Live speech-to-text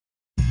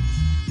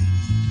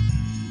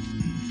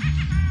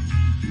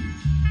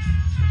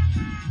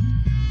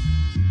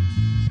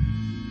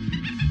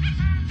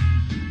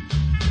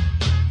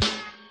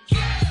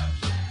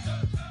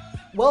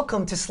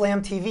Welcome to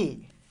Slam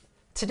TV.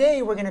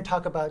 Today we're going to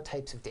talk about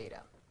types of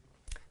data.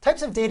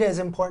 Types of data is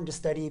important to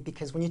study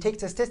because when you take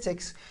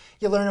statistics,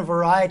 you learn a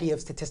variety of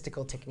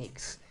statistical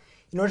techniques.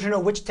 In order to know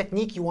which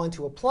technique you want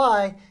to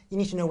apply, you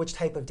need to know which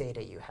type of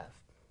data you have.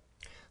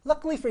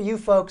 Luckily for you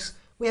folks,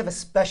 we have a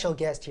special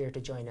guest here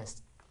to join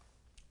us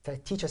to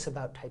teach us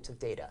about types of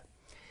data.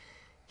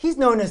 He's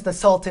known as the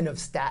Sultan of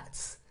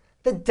Stats,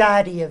 the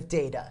daddy of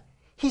data.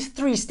 He's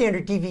 3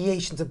 standard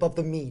deviations above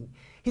the mean.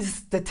 He's a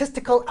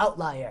statistical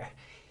outlier.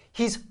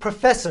 He's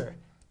Professor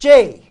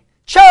Jay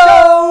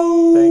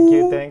Cho! Thank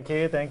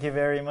you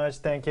very much.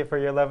 Thank you for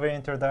your lovely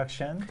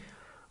introduction.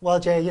 Well,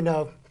 Jay, you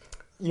know,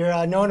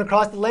 you're known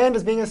across the land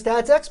as being a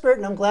stats expert,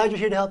 and I'm glad you're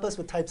here to help us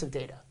with types of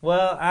data.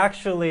 Well,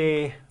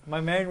 actually, my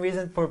main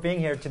reason for being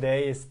here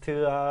today is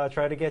to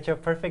try to get you a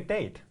perfect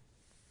date.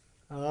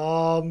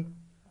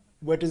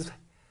 What does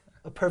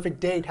a perfect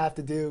date have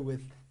to do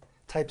with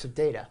types of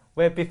data?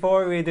 Wait,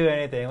 before we do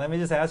anything, let me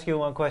just ask you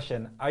one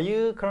question. Are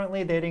you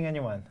currently dating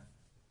anyone?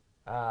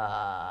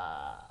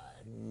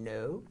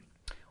 No.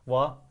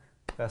 Well,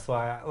 that's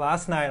why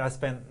last night I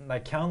spent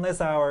like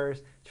countless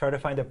hours trying to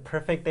find the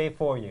perfect date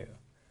for you.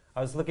 I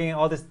was looking at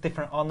all these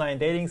different online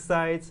dating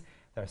sites.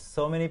 There's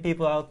so many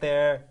people out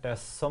there.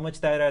 There's so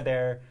much data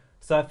there.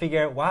 So I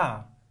figured,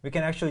 wow, we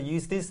can actually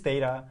use this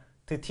data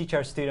to teach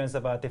our students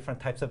about different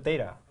types of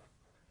data.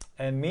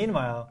 And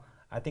meanwhile,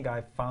 I think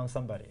I found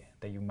somebody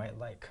that you might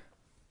like.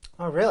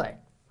 Oh, really?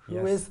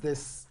 Yes. Who is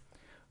this?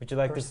 Would you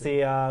like person? to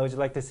see? Would you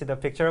like to see the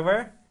picture of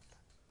her?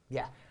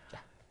 Yeah.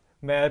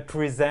 May I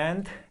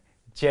present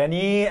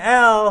Jenny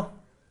L.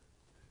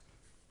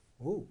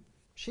 Ooh,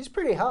 she's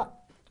pretty hot.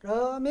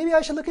 Maybe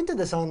I should look into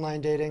this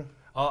online dating.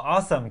 Oh,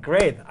 awesome,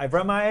 great! I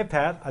brought my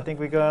iPad. I think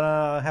we're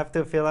gonna have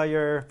to fill out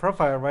your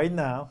profile right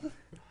now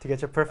to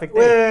get your perfect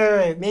date.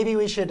 Wait. Maybe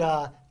we should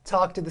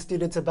talk to the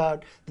students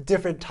about the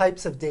different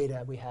types of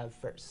data we have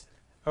first.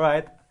 All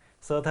right.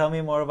 So tell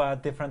me more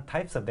about different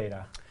types of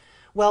data.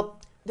 Well,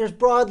 there's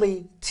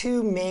broadly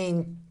 2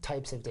 main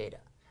types of data.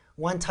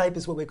 One type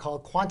is what we call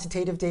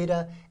quantitative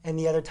data, and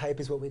the other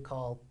type is what we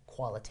call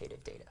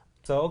qualitative data.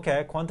 So,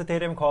 okay,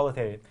 quantitative and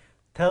qualitative.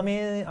 Tell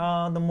me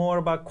more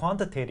about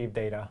quantitative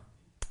data.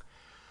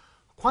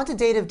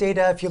 Quantitative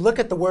data, if you look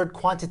at the word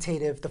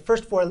quantitative, the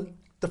first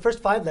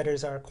 5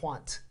 letters are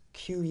quant,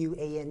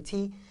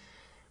 Q-U-A-N-T.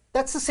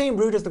 That's the same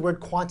root as the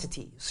word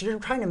quantity. So you're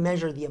trying to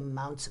measure the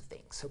amounts of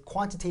things. So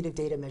quantitative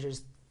data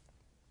measures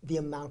the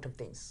amount of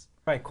things.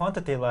 Right,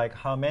 quantity like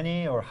how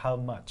many or how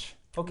much.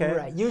 Okay.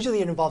 Right. Usually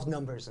it involves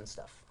numbers and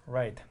stuff.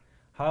 Right.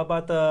 How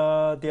about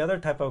the other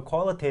type of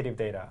qualitative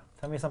data?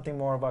 Tell me something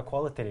more about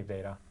qualitative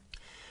data.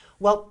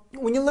 Well,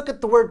 when you look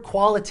at the word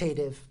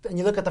qualitative and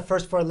you look at the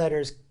first 4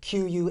 letters,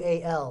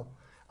 Q-U-A-L,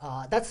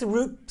 that's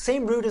the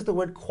same root as the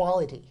word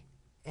quality.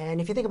 And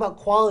if you think about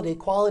quality,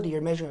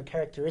 you're measuring a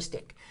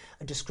characteristic,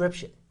 a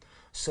description.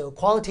 So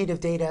qualitative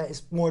data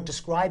is more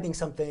describing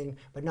something,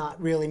 but not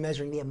really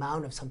measuring the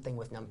amount of something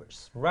with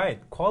numbers.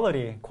 Right,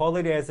 quality.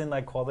 Quality as in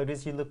like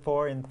qualities you look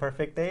for in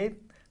perfect date,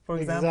 for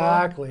example?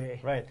 Exactly.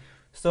 Right.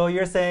 So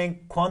you're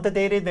saying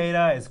quantitative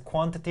data is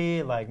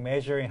quantity, like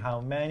measuring how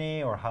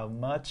many or how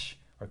much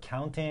or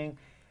counting,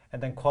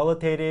 and then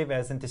qualitative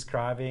as in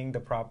describing the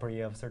property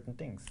of certain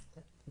things.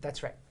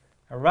 That's right.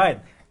 All right,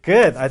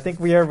 good. I think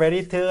we are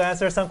ready to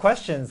answer some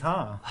questions,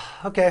 huh?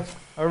 Okay.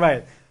 All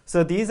right.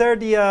 So these are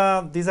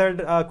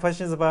the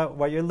questions about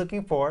what you're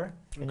looking for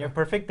in your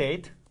perfect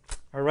date.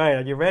 All right,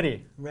 are you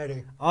ready?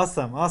 Ready.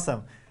 Awesome,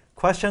 awesome.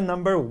 Question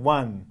number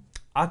 1,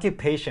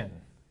 occupation.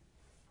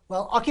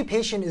 Well,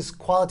 occupation is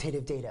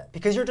qualitative data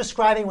because you're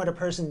describing what a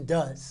person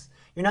does.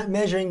 You're not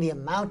measuring the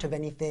amount of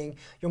anything.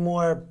 You're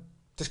more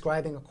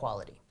describing a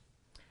quality.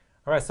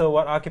 All right, so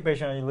what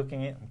occupation are you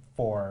looking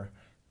for?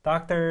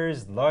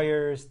 Doctors,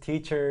 lawyers,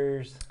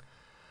 teachers?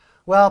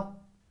 Well,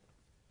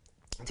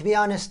 to be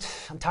honest,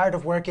 I'm tired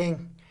of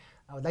working.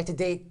 I would like to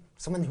date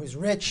someone who's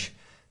rich.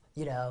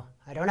 You know,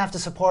 I don't have to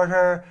support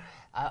her.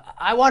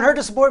 I want her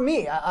to support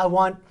me. I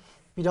want,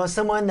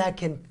 someone that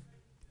can,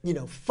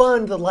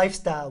 fund the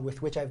lifestyle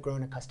with which I've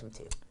grown accustomed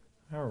to.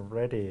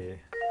 Alrighty.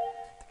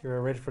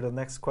 You're ready for the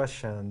next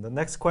question. The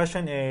next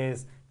question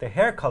is the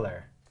hair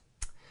color.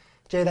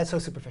 Jay, that's so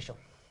superficial.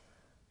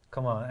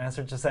 Come on,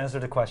 just answer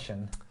the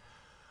question.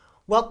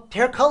 Well,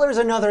 hair color is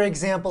another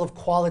example of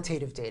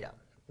qualitative data.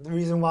 The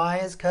reason why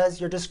is because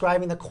you're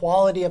describing the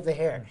quality of the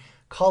hair.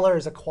 Color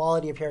is a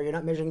quality of hair. You're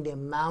not measuring the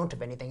amount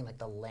of anything like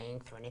the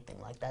length or anything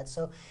like that.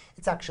 So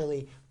it's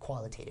actually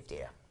qualitative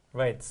data.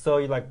 Right. So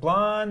you like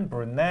blonde,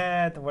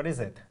 brunette, what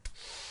is it?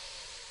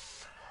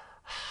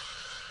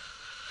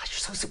 You're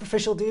so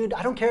superficial, dude.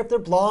 I don't care if they're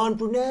blonde,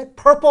 brunette,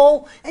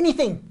 purple,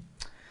 anything.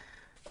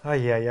 Oh,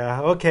 yeah.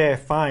 Okay,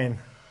 fine.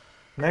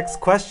 Next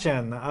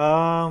question.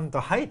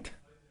 The height.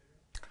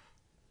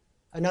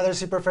 Another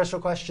superficial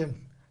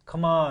question.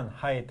 Come on,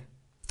 height.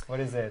 What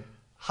is it?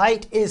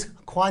 Height is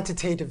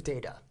quantitative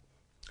data.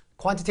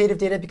 Quantitative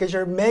data because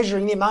you're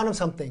measuring the amount of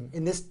something.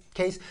 In this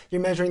case,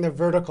 you're measuring the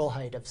vertical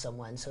height of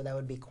someone, so that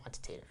would be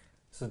quantitative.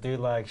 So do you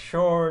like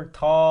short,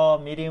 tall,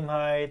 medium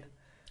height?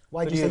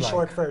 Why did you say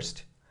short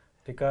first?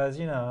 Because,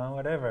 you know,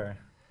 whatever.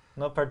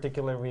 No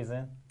particular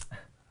reason.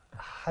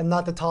 I'm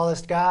not the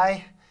tallest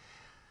guy.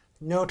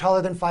 No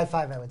taller than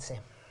 5'5", I would say.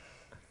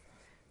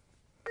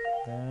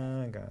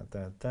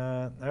 Got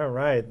that. All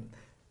right.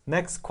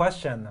 Next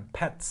question,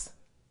 pets.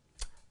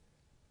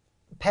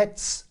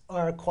 Pets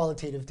are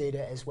qualitative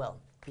data as well,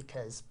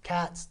 because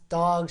cats,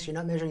 dogs, you're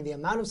not measuring the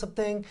amount of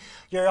something.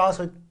 You're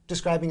also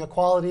describing a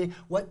quality.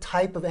 What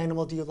type of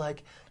animal do you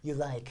like? You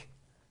like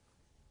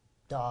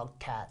dog,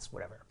 cats,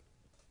 whatever.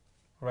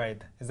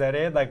 Right. Is that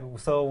it? Like,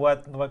 so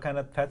what kind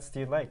of pets do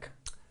you like?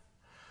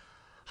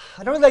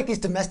 I don't really like these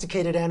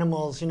domesticated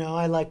animals. You know,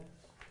 I like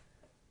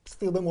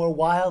just a little bit more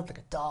wild, like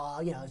a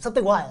dog. You know,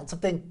 something wild,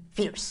 something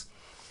fierce.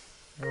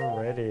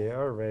 Already.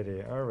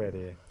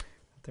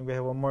 I think we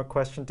have one more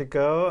question to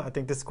go. I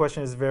think this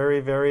question is very,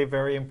 very,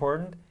 very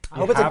important. I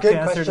hope it's a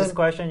good question. This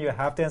question. You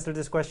have to answer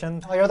this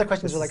question. All your other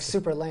questions are like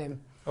super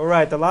lame. All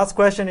right. The last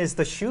question is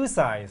the shoe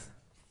size.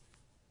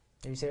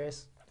 Are you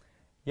serious?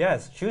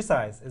 Yes, shoe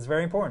size is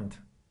very important.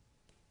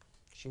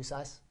 Shoe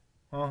size?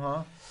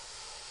 Uh-huh.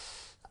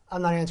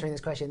 I'm not answering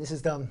this question. This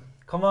is dumb.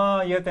 Come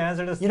on, you have to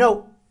answer this. You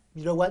know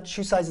what?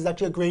 Shoe size is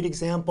actually a great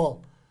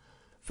example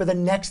for the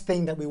next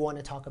thing that we want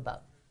to talk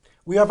about.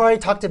 We have already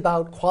talked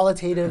about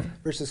qualitative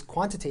versus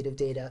quantitative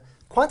data.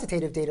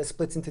 Quantitative data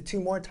splits into two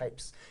more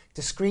types,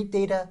 discrete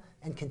data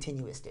and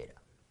continuous data.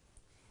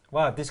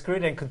 Wow,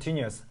 discrete and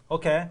continuous.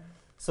 Okay.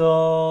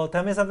 So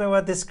tell me something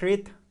about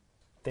discrete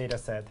data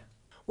set.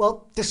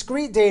 Well,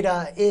 discrete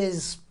data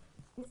is,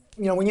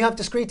 when you have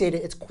discrete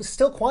data, it's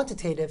still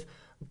quantitative,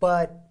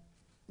 but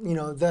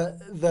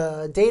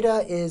the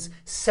data is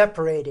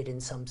separated in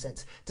some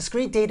sense.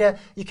 Discrete data,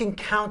 you can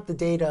count the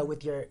data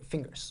with your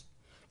fingers.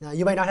 Now,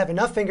 you might not have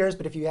enough fingers,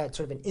 but if you had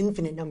sort of an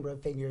infinite number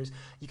of fingers,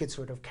 you could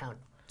sort of count.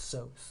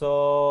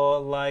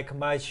 So like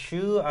my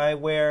shoe, I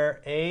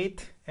wear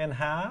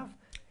 8.5,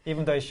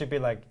 even though it should be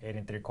like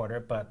 8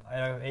 3/4, but I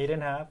have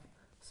 8.5.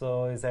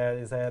 So is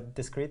that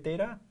discrete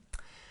data?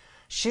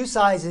 Shoe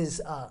size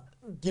is,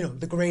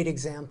 the great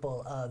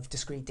example of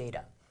discrete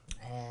data.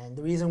 And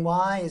the reason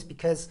why is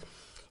because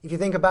if you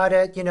think about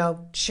it,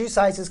 shoe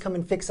sizes come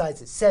in fixed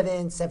sizes,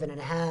 7,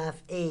 7.5,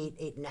 8,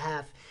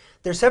 8.5.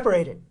 They're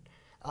separated.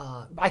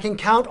 I can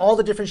count all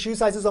the different shoe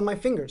sizes on my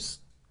fingers.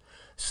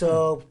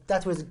 So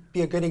that would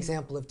be a good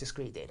example of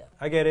discrete data.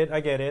 I get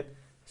it.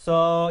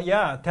 So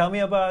yeah, tell me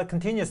about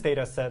continuous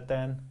data set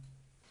then.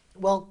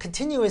 Well,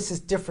 continuous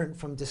is different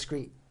from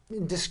discrete.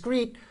 In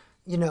discrete,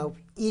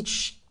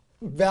 each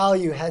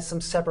value has some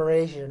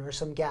separation or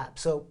some gap.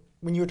 So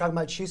when you were talking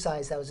about shoe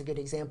size, that was a good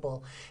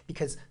example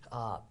because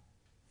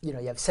you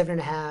have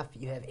 7.5,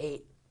 you have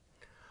 8.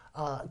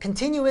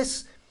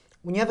 Continuous,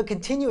 when you have a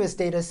continuous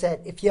data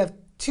set, if you have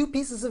 2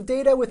 pieces of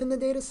data within the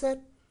data set,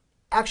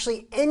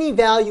 actually any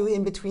value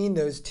in between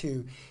those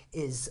two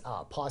is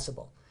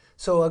possible.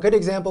 So a good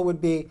example would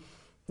be,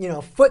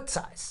 foot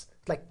size.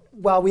 Like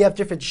while we have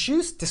different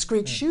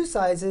discrete shoe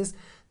sizes,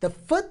 the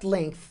foot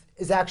length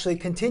is actually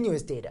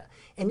continuous data.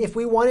 And if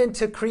we wanted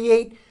to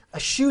create a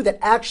shoe that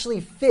actually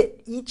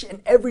fit each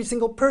and every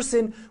single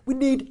person, we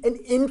need an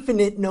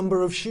infinite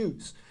number of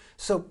shoes.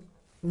 So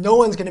no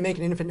one's going to make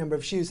an infinite number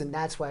of shoes, and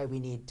that's why we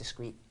need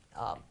discrete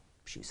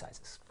shoe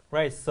sizes.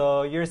 Right,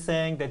 so you're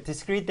saying that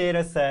discrete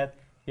data set,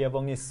 we have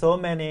only so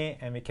many,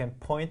 and we can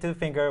point to the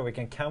finger, we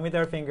can count with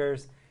our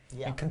fingers.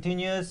 Yeah. And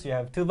continuous, you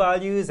have 2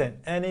 values, and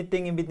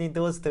anything in between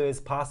those 2 is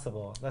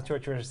possible. That's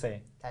what you're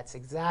saying. That's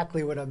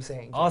exactly what I'm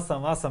saying.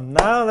 Awesome.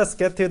 Now let's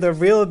get to the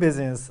real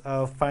business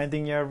of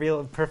finding your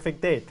real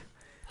perfect date.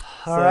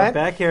 All right.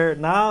 Back here,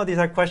 now these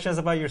are questions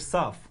about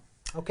yourself.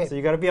 Okay. So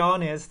you got to be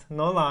honest,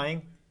 no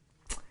lying.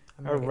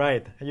 All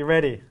right, are you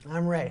ready?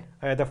 I'm ready.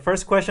 All right, the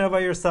first question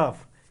about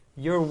yourself,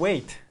 your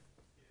weight.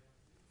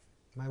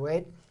 My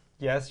weight?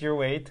 Yes, your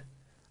weight.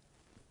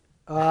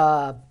 Do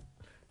I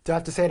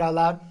have to say it out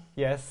loud?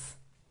 Yes.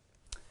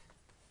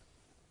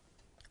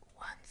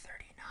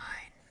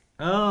 139.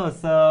 Oh,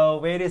 so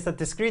weight is a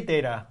discrete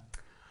data.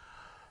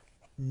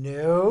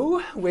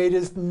 No, weight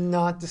is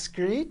not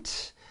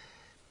discrete.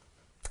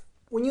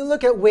 When you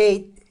look at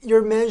weight,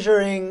 you're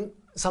measuring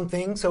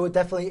something, so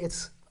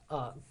it's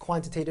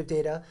quantitative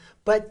data.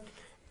 But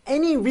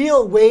any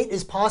real weight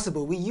is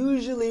possible. We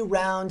usually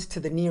round to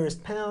the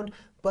nearest pound,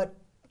 but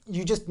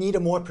you just need a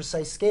more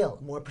precise scale.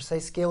 A more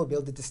precise scale will be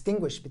able to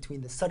distinguish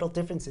between the subtle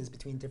differences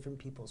between different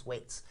people's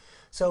weights.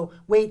 So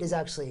weight is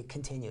actually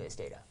continuous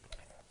data.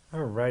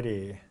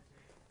 Alrighty.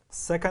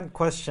 Second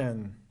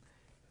question.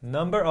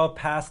 Number of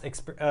past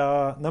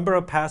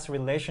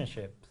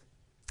relationships.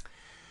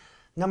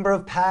 Number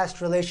of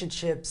past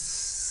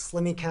relationships.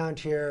 Let me count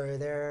here.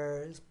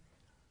 There's.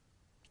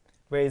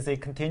 Wait, is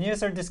it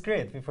continuous or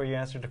discrete before you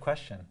answer the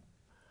question?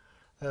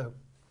 Oh.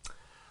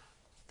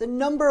 The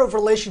number of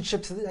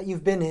relationships that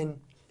you've been in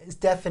is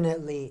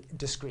definitely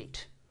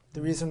discrete.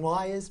 The reason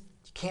why is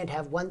you can't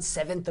have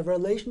 1/7 of a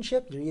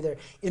relationship. You're either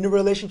in a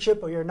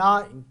relationship or you're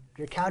not. And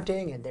you're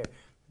counting, and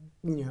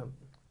you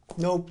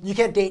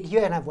can't date. You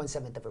can't have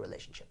 1/7 of a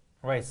relationship.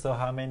 Right. So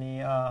how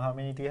many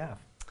do you have?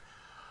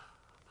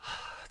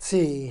 Let's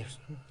see.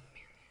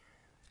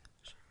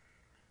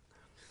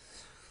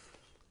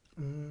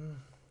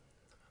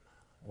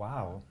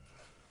 Wow.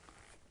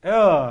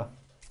 Oh.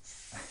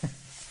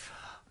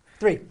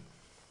 3.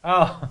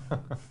 Oh.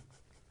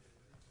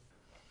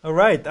 All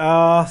right.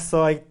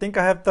 So I think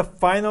I have the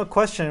final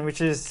question,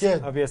 which is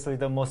Good. obviously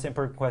the most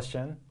important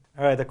question.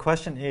 All right. The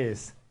question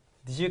is,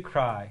 did you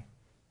cry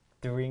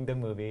during the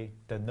movie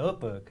The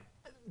Notebook?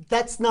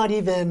 That's not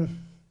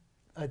even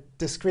a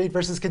discrete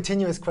versus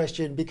continuous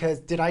question because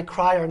did I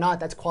cry or not?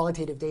 That's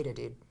qualitative data,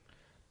 dude.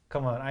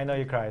 Come on, I know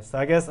you cried. So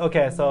I guess,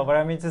 okay, so what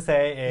I mean to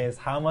say is,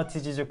 how much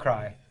did you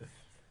cry?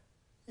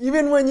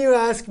 Even when you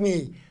ask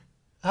me,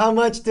 how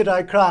much did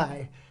I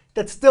cry?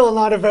 That's still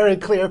not a very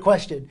clear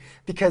question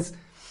because,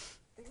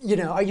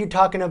 are you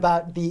talking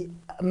about the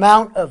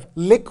amount of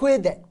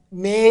liquid that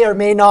may or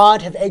may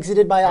not have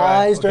exited my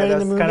eyes during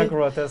the movie? That's kind of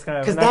gross. That's kind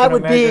of,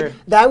 because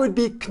that would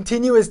be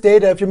continuous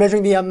data if you're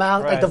measuring the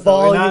amount, like the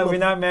volume. We're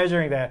not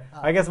measuring that.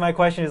 I guess my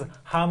question is,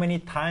 how many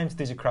times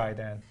did you cry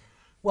then?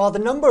 Well, the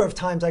number of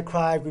times I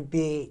cried would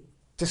be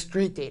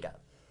discrete data.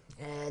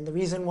 And the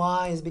reason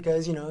why is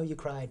because, you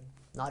cried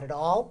not at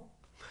all,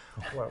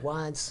 or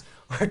once,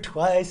 or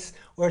twice,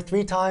 or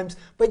 3 times,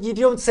 but you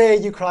don't say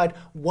you cried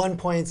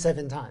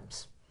 1.7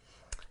 times.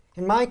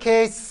 In my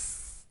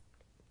case,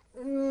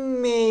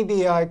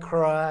 maybe I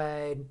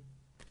cried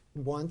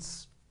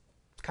once.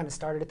 Kind of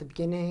started at the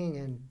beginning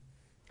and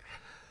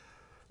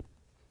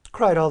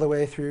cried all the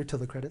way through till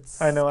the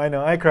credits. I know.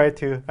 I cried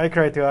too.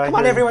 Come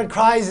on, everyone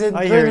cries in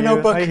The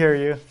Notebook. I hear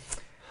you.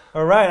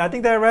 All right, I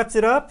think that wraps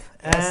it up.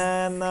 Yes.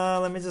 And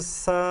let me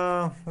just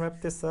wrap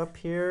this up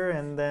here.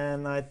 And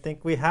then I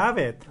think we have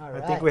it. All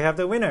right. I think we have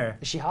the winner.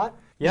 Is she hot?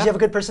 Yeah. Does she have a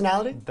good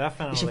personality?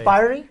 Definitely. Is she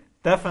fiery?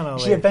 Definitely.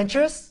 Is she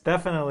adventurous?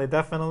 Definitely. I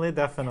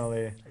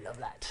love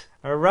that.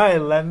 All right,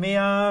 let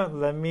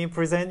me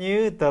present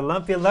you the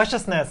lumpy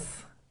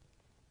lusciousness.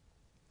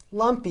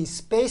 Lumpy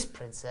space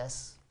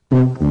princess.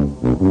 I'm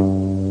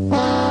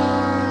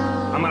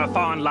gonna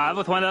fall in love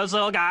with one of those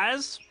little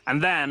guys,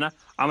 and then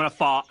I'm gonna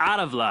fall out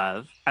of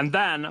love, and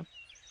then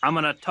I'm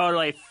gonna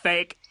totally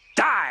fake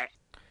die.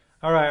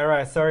 All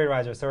right. Sorry,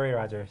 Roger.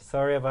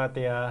 Sorry about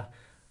the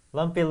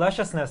lumpy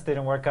lusciousness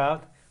didn't work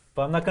out,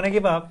 but I'm not gonna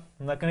give up.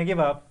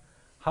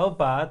 How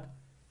about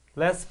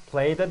let's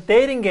play the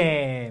dating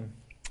game?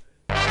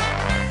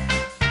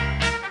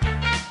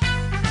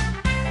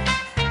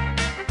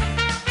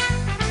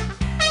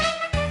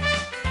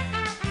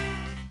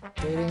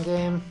 Dating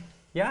game?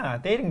 Yeah,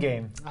 dating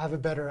game. I have a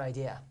better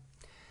idea.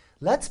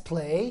 Let's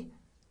play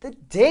the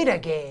data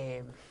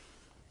game.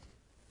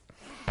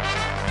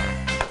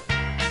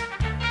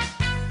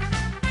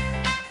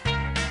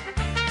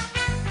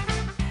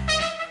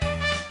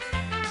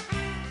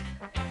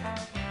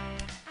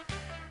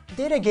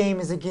 Data game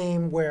is a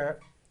game where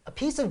a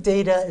piece of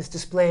data is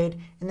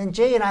displayed, and then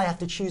Jay and I have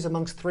to choose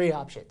amongst 3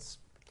 options: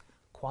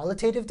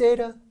 qualitative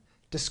data,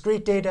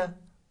 discrete data,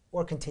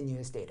 or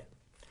continuous data.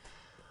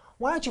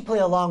 Why don't you play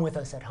along with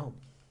us at home?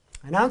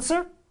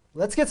 Announcer,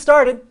 let's get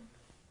started.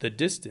 The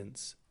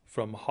distance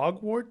from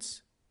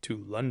Hogwarts to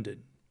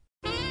London.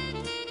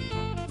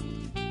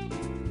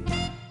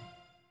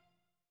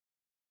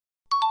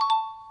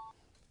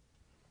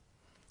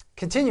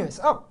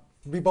 Continuous. Oh,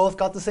 we both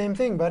got the same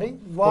thing, buddy.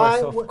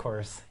 Of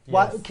course.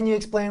 Why? Yes. Can you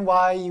explain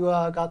why you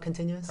got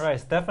continuous? All right,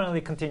 it's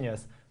definitely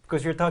continuous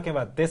because you're talking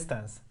about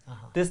distance.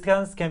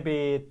 Distance can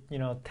be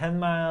 10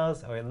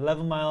 miles or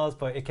 11 miles,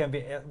 but it can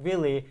be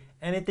really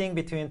anything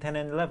between 10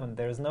 and 11.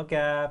 There is no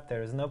gap.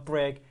 There is no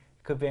break.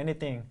 It could be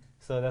anything.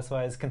 So that's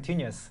why it's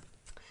continuous.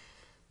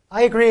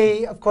 I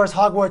agree. Of course,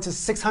 Hogwarts is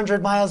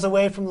 600 miles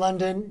away from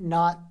London,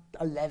 not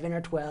 11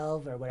 or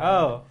 12 or whatever.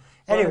 Oh,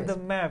 anyways. the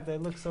map, they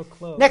look so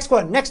close. Next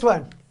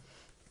one.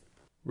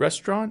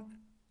 Restaurant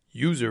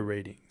user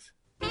ratings.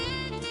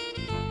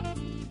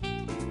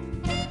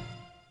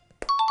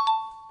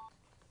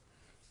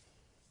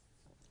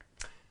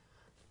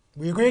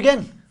 We agree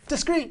again.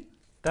 Discrete.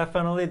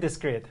 Definitely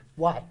discrete.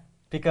 Why?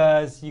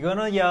 Because you go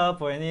to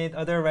Yelp or any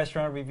other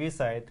restaurant review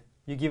site,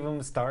 you give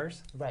them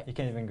stars. Right. You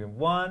can even give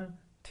 1,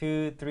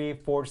 2, 3,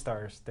 4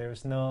 stars.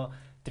 There's no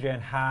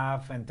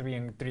 3.5 and 3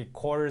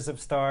 3/4 of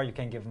star. You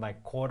can give them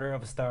like quarter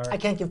of a star. I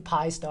can't give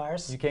pi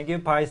stars. You can't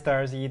give pi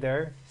stars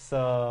either.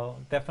 So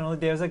definitely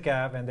there's a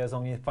gap and there's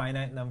only a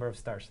finite number of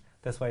stars.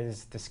 That's why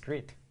it's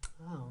discrete.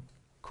 Oh,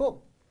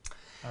 cool.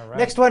 All right.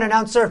 Next one,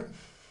 announcer.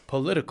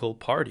 Political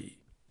party.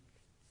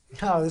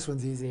 Oh, this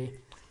one's easy.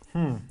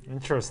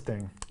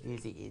 Interesting.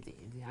 Easy.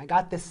 I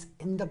got this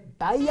in the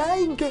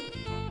bag.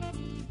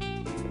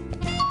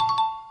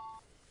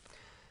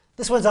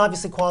 This one's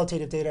obviously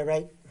qualitative data,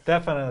 right?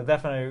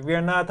 Definitely. We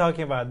are not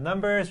talking about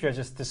numbers. We are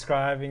just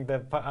describing the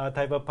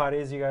type of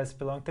parties you guys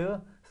belong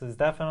to. So it's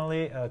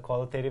definitely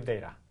qualitative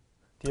data.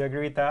 Do you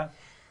agree with that?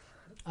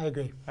 I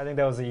agree. I think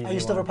that was the easy one. Are you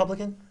still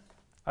Republican?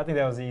 I think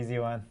that was the easy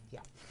one.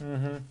 Yeah.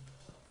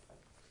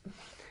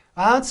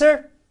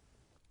 Answer?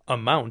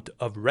 Amount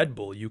of Red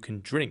Bull you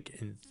can drink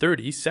in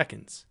 30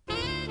 seconds.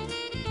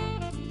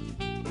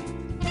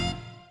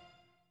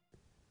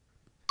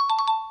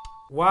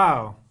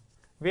 Wow.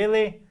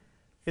 Really?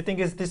 You think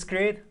it's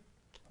discrete?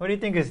 What do you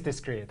think is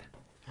discrete?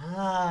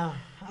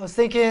 I was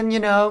thinking,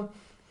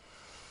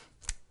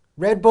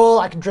 Red Bull,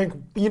 I could drink,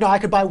 I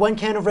could buy 1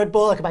 can of Red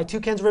Bull, I could buy 2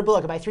 cans of Red Bull,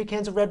 I could buy 3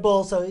 cans of Red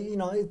Bull. So,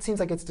 it seems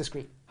like it's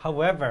discrete.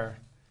 However,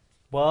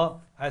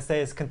 well, I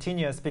say it's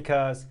continuous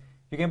because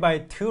you can buy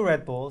 2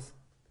 Red Bulls,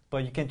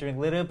 but you can drink a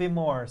little bit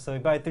more. So you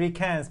buy 3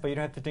 cans, but you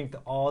don't have to drink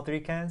all 3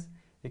 cans.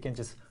 You can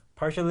just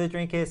partially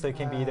drink it, so it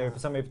can be either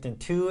somewhere between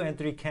 2 and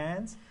 3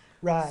 cans.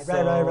 Right.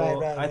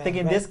 I think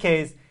in this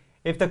case,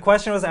 if the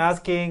question was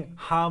asking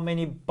how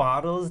many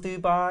bottles do you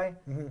buy,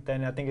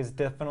 then I think it's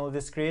definitely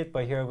discrete.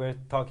 But here we're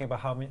talking about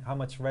how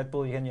much Red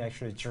Bull can you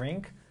actually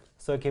drink.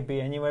 So it could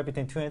be anywhere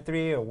between 2 and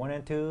 3 or 1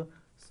 and 2.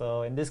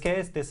 So in this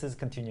case, this is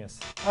continuous.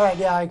 All right,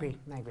 yeah, I agree.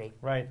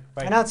 Right.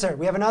 Announcer,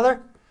 we have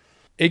another?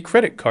 A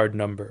credit card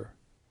number.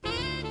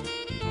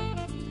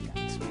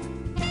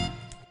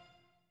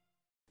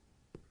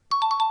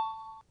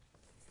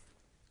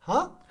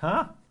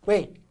 Huh?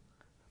 Wait.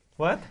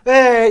 What?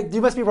 Hey,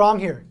 you must be wrong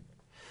here.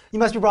 You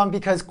must be wrong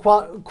because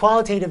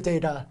qualitative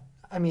data,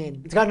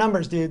 it's got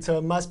numbers, dude, so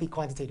it must be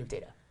quantitative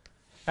data.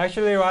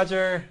 Actually,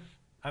 Roger,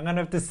 I'm going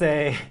to have to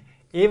say,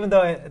 even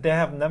though they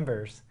have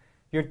numbers,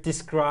 you're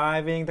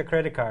describing the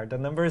credit card. The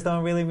numbers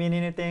don't really mean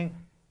anything.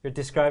 You're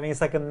describing,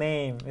 it's like a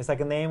name. It's like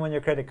a name on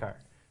your credit card.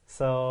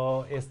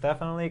 So it's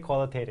definitely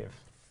qualitative.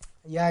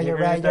 Yeah, you're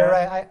right.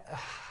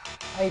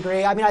 I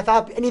agree. I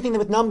thought anything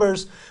with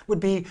numbers would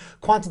be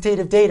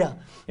quantitative data.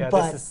 Yeah,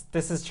 but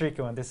this is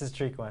tricky one.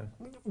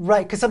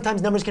 Right, because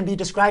sometimes numbers can be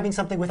describing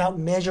something without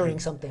measuring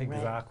something,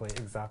 exactly, right?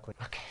 Exactly.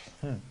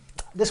 Okay.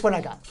 This one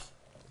I got.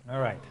 All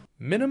right.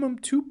 Minimum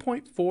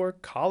 2.4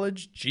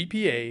 college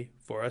GPA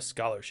for a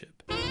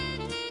scholarship.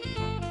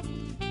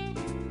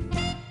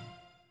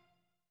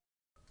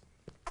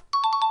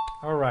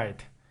 All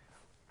right.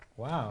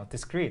 Wow,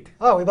 discrete.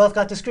 Oh, we both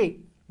got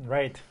discrete.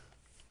 Right.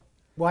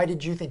 Why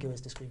did you think it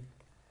was discrete?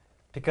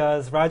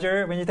 Because,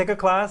 Roger, when you take a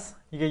class,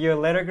 you get your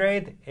letter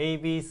grade, A,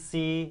 B,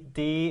 C,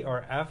 D,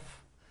 or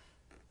F.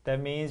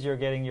 That means you're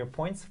getting your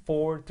points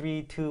 4,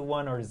 3, 2,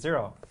 1, or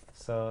 0.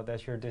 So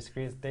that's your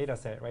discrete data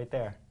set right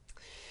there.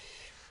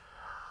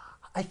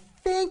 I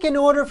think in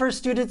order for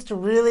students to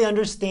really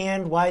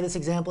understand why this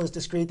example is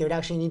discrete, they would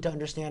actually need to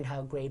understand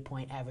how grade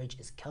point average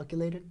is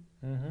calculated.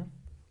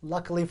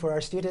 Luckily for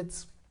our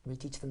students, we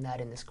teach them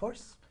that in this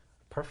course.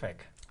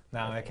 Perfect.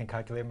 Now I can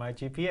calculate my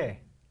GPA.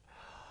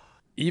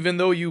 Even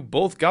though you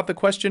both got the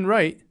question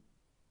right,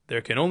 there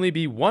can only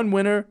be one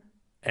winner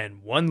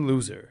and one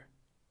loser.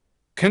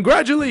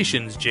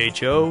 Congratulations,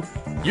 J-Cho!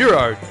 You're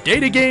our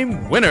data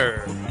game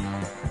winner!